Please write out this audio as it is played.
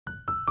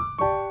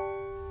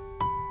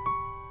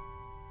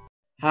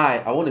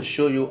Hi, I want to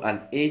show you an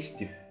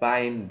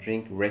age-defying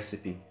drink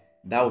recipe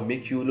that will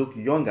make you look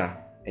younger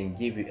and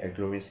give you a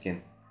glowing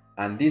skin.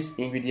 And these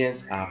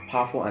ingredients are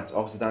powerful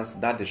antioxidants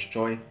that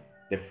destroy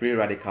the free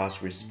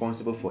radicals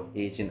responsible for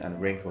aging and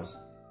wrinkles,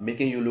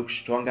 making you look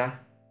stronger,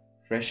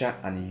 fresher,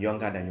 and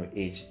younger than your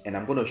age. And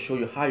I'm going to show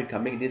you how you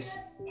can make this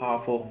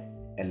powerful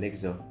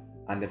elixir.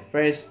 And the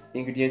first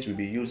ingredient we'll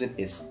be using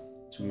is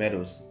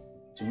tomatoes.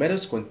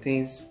 Tomatoes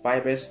contains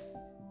fibers,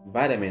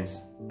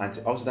 vitamins,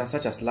 antioxidants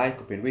such as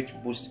lycopene, which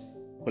boost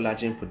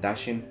collagen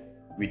production,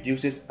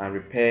 reduces and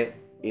repair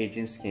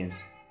aging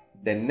skins.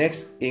 The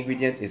next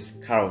ingredient is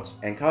carrot,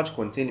 and carrot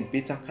contains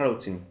beta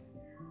carotene,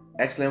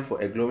 excellent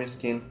for a glowing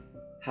skin,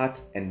 heart,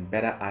 and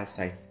better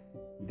eyesight.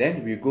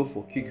 Then we go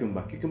for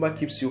cucumber. Cucumber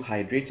keeps you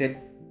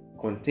hydrated,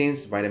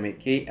 contains vitamin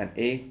K and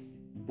A,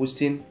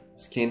 boosting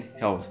skin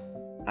health.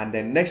 And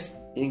the next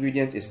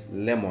ingredient is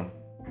lemon.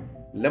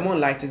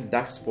 Lemon lightens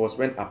dark spots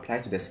when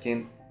applied to the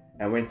skin,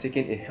 and when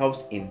taken it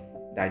helps in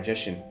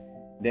digestion.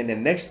 Then the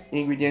next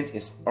ingredient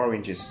is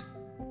oranges.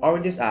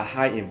 Oranges are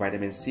high in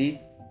vitamin C,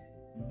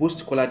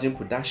 boost collagen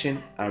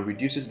production, and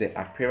reduces the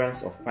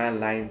appearance of fine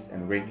lines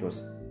and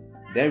wrinkles.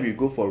 Then we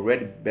go for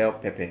red bell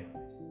pepper.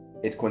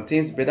 It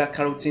contains beta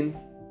carotene,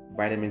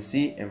 vitamin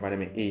C, and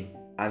vitamin A,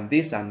 and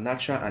these are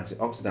natural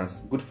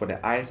antioxidants good for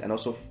the eyes and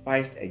also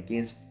fight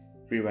against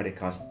free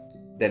radicals.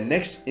 The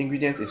next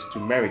ingredient is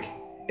turmeric.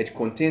 It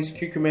contains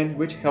curcumin,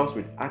 which helps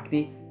with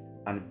acne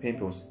and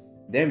pimples.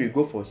 Then we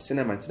go for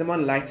cinnamon.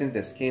 Cinnamon lightens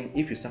the skin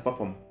if you suffer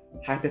from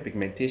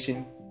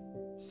hyperpigmentation,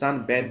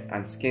 sunburn,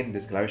 and skin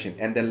discoloration.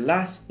 And the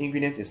last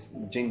ingredient is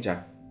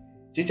ginger.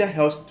 Ginger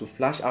helps to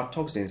flush out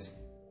toxins,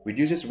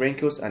 reduces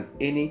wrinkles and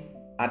any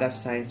other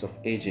signs of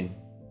aging.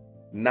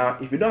 Now,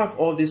 if you don't have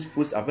all these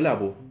foods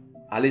available,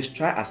 at least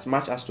try as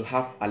much as to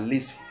have at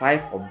least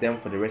 5 of them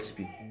for the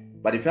recipe.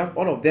 But if you have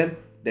all of them,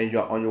 then you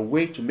are on your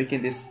way to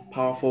making this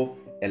powerful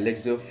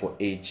elixir for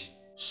age.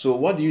 So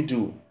what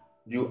do?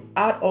 You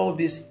add all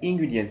these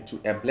ingredients to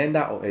a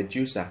blender or a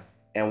juicer,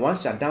 and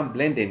once you are done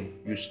blending,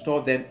 you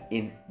store them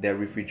in the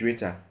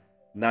refrigerator.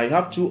 Now you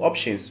have two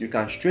options. You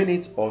can strain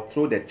it or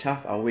throw the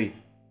chaff away,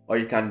 or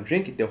you can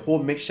drink the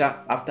whole mixture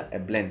after a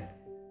blend.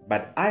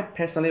 But I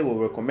personally will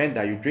recommend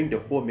that you drink the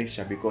whole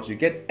mixture because you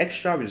get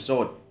extra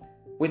result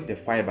with the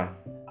fiber,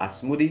 a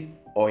smoothie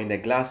or in a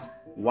glass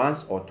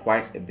once or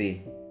twice a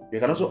day. You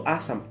can also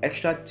add some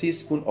extra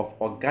teaspoon of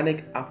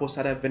organic apple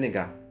cider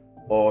vinegar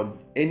or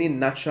any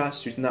natural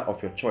sweetener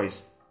of your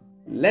choice.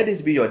 Let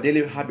this be your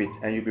daily habit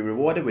and you'll be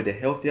rewarded with a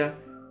healthier,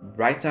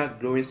 brighter,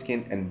 glowing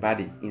skin and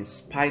body in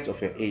spite of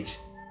your age.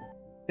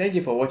 Thank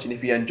you for watching.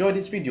 If you enjoyed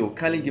this video,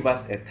 kindly give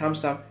us a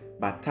thumbs up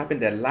by tapping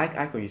the like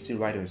icon you see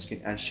right on your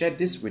screen, and share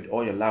this with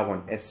all your loved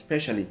ones,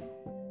 especially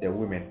the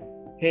women.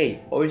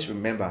 Hey, always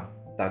remember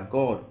that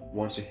God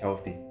wants you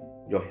healthy.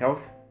 Your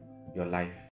health, your life.